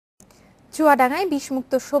চুয়াডাঙ্গায়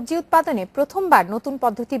বিষমুক্ত সবজি উৎপাদনে প্রথমবার নতুন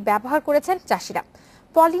পদ্ধতি ব্যবহার করেছেন চাষিরা।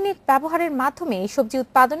 পলিনেট ব্যবহারের মাধ্যমে এই সবজি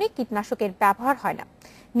উৎপাদনে কীটনাশকের ব্যবহার হয় না।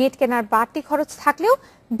 নেট কেনার বাড়তি খরচ থাকলেও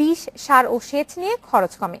বিষ, সার ও সেচ নিয়ে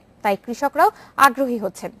খরচ কমে, তাই কৃষকরাও আগ্রহী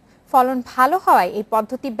হচ্ছেন। ফলন ভালো হওয়ায় এই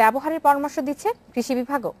পদ্ধতি ব্যবহারের পরামর্শ দিচ্ছে কৃষি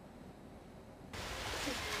বিভাগও।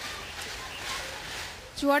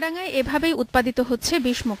 চুয়াডাঙ্গায় এভাবেই উৎপাদিত হচ্ছে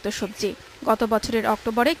বিষমুক্ত সবজি। গত বছরের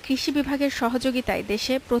অক্টোবরে কৃষি বিভাগের সহযোগিতায়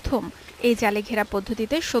দেশে প্রথম এই জালে ঘেরা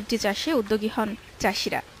পদ্ধতিতে সবজি চাষে উদ্যোগী হন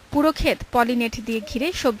চাষিরা। পুরো ক্ষেত পলিনেট দিয়ে ঘিরে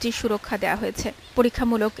সবজির সুরক্ষা দেওয়া হয়েছে।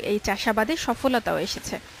 পরীক্ষামূলক এই চাষাবাদে সফলতাও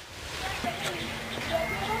এসেছে।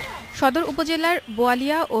 সদর উপজেলার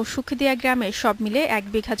বোয়ালিয়া ও সুখদিয়া গ্রামে সব মিলে 1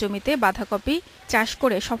 বিঘা জমিতে বাঁধাকপি চাষ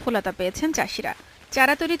করে সফলতা পেয়েছেন চাষিরা।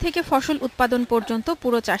 চারা তৈরি থেকে ফসল উৎপাদন পর্যন্ত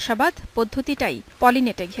পুরো চাষাবাদ পদ্ধতিটাই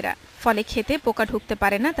পলিনেটে ঘেরা। ফলে খেতে পোকা ঢুকতে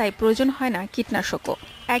পারে না, তাই প্রয়োজন হয় না কীটনাশকও।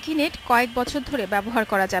 একই নেট কয়েক বছর ধরে ব্যবহার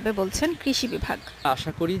করা যাবে বলছেন কৃষি বিভাগ।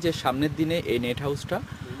 আশা করি যে সামনের দিনে এই নেট হাউসটা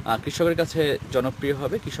কৃষকের কাছে জনপ্রিয়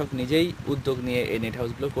হবে। কৃষক নিজেই উদ্যোগ নিয়ে এই নেট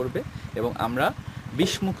হাউসগুলো করবে এবং আমরা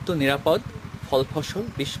বিষমুক্ত নিরাপদ ফসল,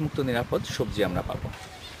 বিষমুক্ত নিরাপদ সবজি আমরা পাবো।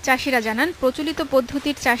 চাষিরা জানান, প্রচলিত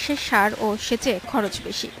পদ্ধতির চাষে সার ও সেচে খরচ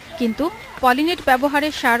বেশি, কিন্তু পলিনেট ব্যবহারে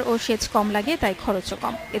সার ও সেচ কম লাগে, তাই খরচও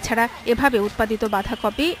কম। এছাড়া এভাবে উৎপাদিত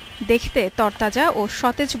বাঁধাকপি দেখতে তরতাজা ও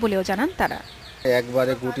সতেজ বলেও জানান তারা।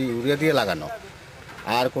 একবারে গুটি ইউরিয়া দিয়ে লাগানো,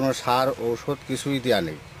 আর কোনো সার ঔষধ কিছুই দেওয়া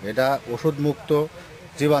নেই। এটা ওষুধ মুক্ত,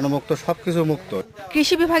 জীবাণুমুক্ত, সবকিছু মুক্ত।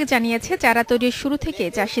 কৃষি বিভাগ জানিয়েছে, চারা তৈরির শুরু থেকে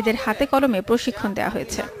চাষিদের হাতে কলমে প্রশিক্ষণ দেওয়া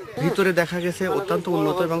হয়েছে। ভিতরে দেখা গেছে অত্যন্ত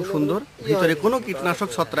উন্নত এবং সুন্দর। ভিতরে কোনো কীটনাশক,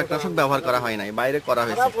 ছত্রাকনাশক ব্যবহার করা হয় নাই, বাইরে করা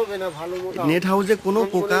হয়েছে। নেট হাউসে কোনো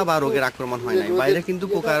পোকা বা রোগের আক্রমণ হয় নাই, বাইরে কিন্তু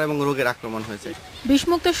পোকা এবং রোগের আক্রমণ হয়েছে।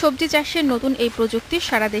 বিষমুক্ত সবজি চাষের নতুন এই প্রযুক্তি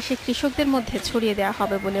সারা দেশে কৃষকদের মধ্যে ছড়িয়ে দেওয়া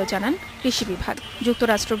হবে বলেও জানান কৃষি বিভাগ।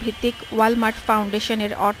 যুক্তরাষ্ট্র ভিত্তিক ওয়ালমার্ট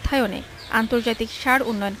ফাউন্ডেশনের অর্থায়নে আন্তর্জাতিক সার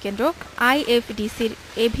উন্নয়ন কেন্দ্র IFDCর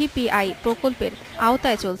AVPI প্রকল্পের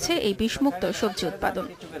আওতায় চলছে এই বিষমুক্ত সবজি উৎপাদন।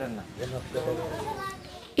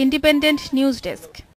 Independent news desk.